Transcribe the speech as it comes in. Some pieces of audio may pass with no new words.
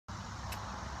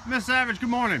Miss Savage, good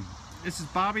morning. This is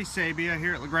Bobby Sabia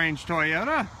here at Lagrange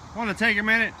Toyota. I want to take a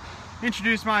minute,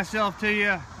 introduce myself to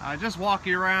you, just walk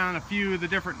you around a few of the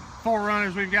different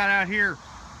 4Runners we've got out here.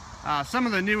 Some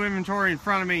of the new inventory in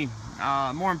front of me,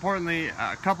 more importantly,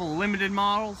 a couple of limited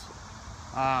models,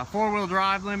 four-wheel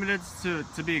drive limiteds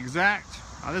to be exact.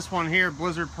 This one here,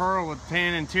 Blizzard Pearl with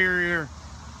tan interior,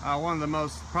 one of the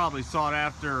most probably sought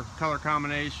after color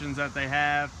combinations that they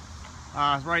have.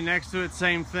 Right next to it,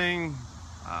 same thing,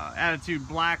 Attitude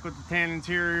Black with the tan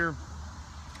interior.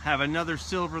 Have another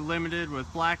silver limited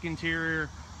with black interior.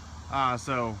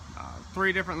 So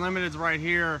three different limiteds right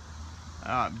here.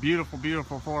 Beautiful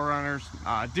 4Runners.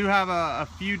 Do have a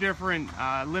few different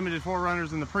limited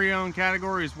 4Runners in the pre-owned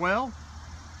category as well.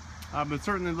 But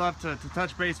certainly love to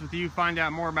touch base with you, find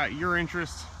out more about your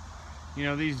interests. You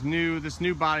know, this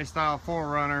new body style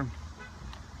 4Runner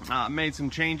made some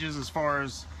changes as far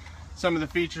as some of the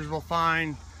features we'll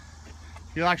find.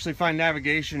 You'll actually find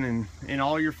navigation in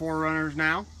all your 4Runners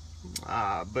now.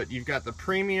 But you've got the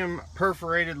premium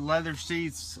perforated leather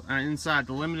seats inside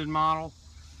the limited model.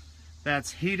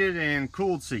 That's heated and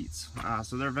cooled seats.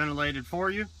 So they're ventilated for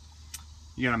you.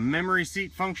 You got a memory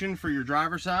seat function for your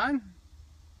driver's side.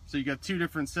 So you got two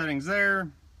different settings there.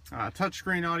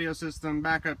 Touchscreen audio system,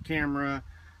 backup camera,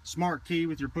 smart key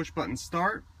with your push button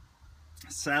start,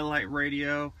 satellite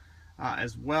radio,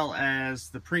 as well as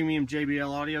the premium JBL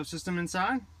audio system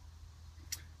inside.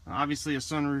 Obviously a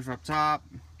sunroof up top,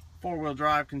 four-wheel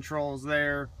drive controls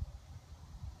there,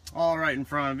 all right in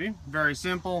front of you. Very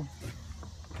simple.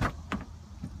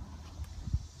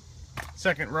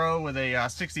 Second row with a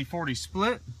 60-40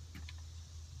 split.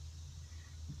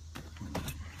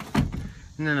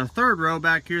 And then a third row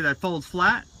back here that folds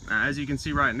flat, as you can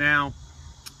see right now,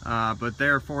 but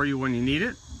there for you when you need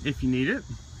it, if you need it.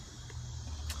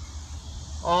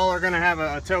 All are going to have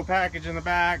a tow package in the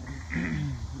back.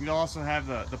 You also have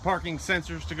the parking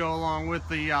sensors to go along with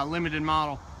the limited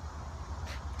model,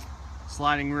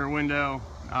 sliding rear window,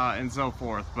 and so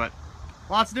forth. But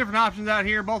lots of different options out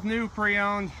here, both new,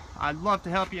 pre-owned. I'd love to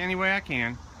help you any way I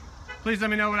can. Please let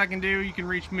me know what I can do. You can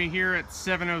reach me here at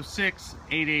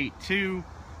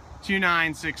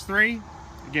 706-882-2963.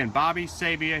 Again, Bobby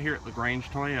Sabia here at Lagrange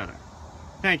Toyota.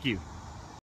 Thank you.